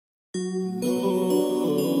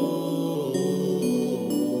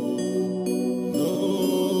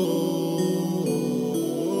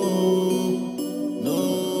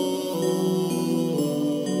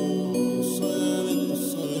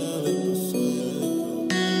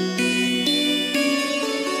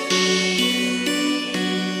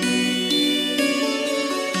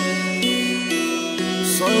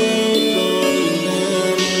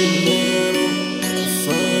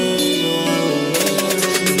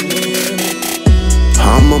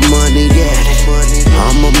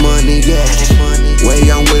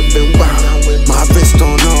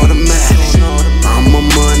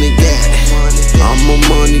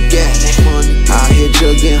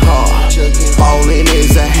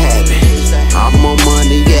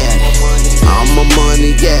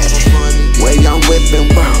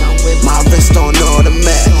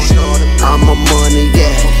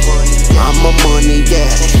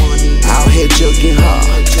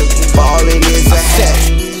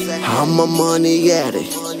a money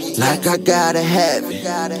addict, like I gotta have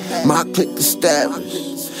it. My clique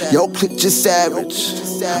established, your clique just average.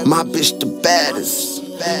 My bitch the baddest,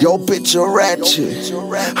 your bitch a ratchet.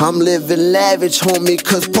 I'm living lavish, homie,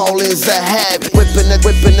 cause Paul is a habit. Whipping,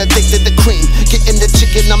 addicted to cream. Getting the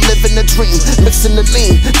chicken, I'm living a dream. Mixing the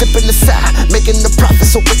lean, dipping the side, making the profit,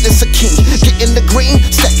 so witness a king. Getting the green,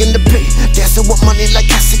 stacking the pay. Dancing with money like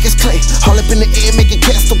casting is clay. All up in the air, making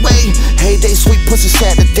cast away. Heyday, sweet pussy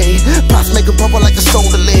Saturday. Pops make a bubble like a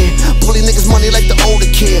soda lid. Bully niggas money like the older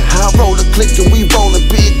kid. High roller click and we rolling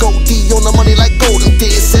big. Gold D on the money like golden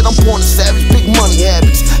did. Said I'm born a savage, big money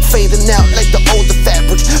habits. Fading out like the older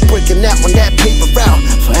fabric. Breaking out on that paper route.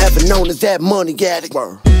 Forever known as that money addict.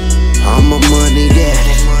 I'm a money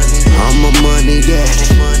addict, I'm a money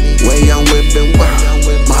addict. Way I'm whipping work,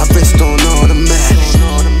 my wrist on automatic.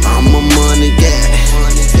 I'm a money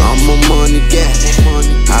addict, I'm a money addict.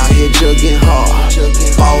 Out here jugging hard,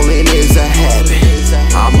 ballin' is a habit.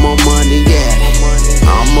 I'm a money addict,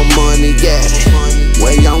 I'm a money addict.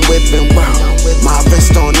 Way I'm whipping work, my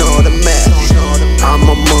wrist on automatic. I'm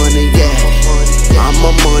a money addict, I'm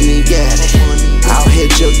a money addict. Out here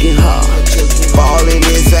jugging hard, ballin'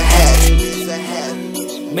 is a habit.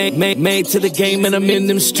 Made to the game and I'm in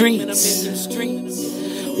them streets.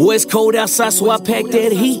 Well, it's cold outside, so I pack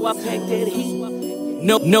that heat.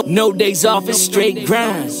 No days off, it's straight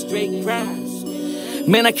grind.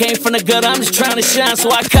 Man, I came from the gutter, I'm just trying to shine. So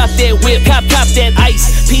I cop that whip, cop that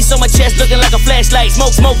ice. Piece on my chest looking like a flashlight.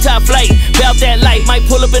 Smoke top flight, bout that light. Might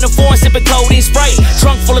pull up in a foreign, sipping codeine Sprite.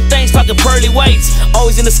 Trunk full of things, talking pearly whites.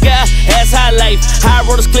 Always in the sky, ass high life.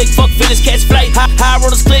 HighRollaz click, fuck feelings, catch flight.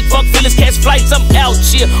 HighRollaz click, fuck feelings, catch flights. I'm out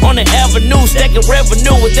here on the avenue, stacking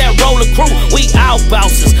revenue with that roller crew. We out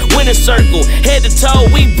bouncers, winner circle, head to toe,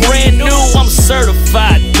 we brand new. I'm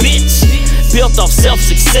certified, bitch. Built off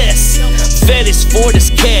self-success. Fetish for this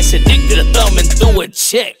cash, addicted to thumbing through a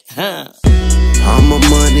check, huh? I'm a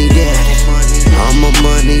money addict, I'm a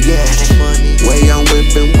money addict.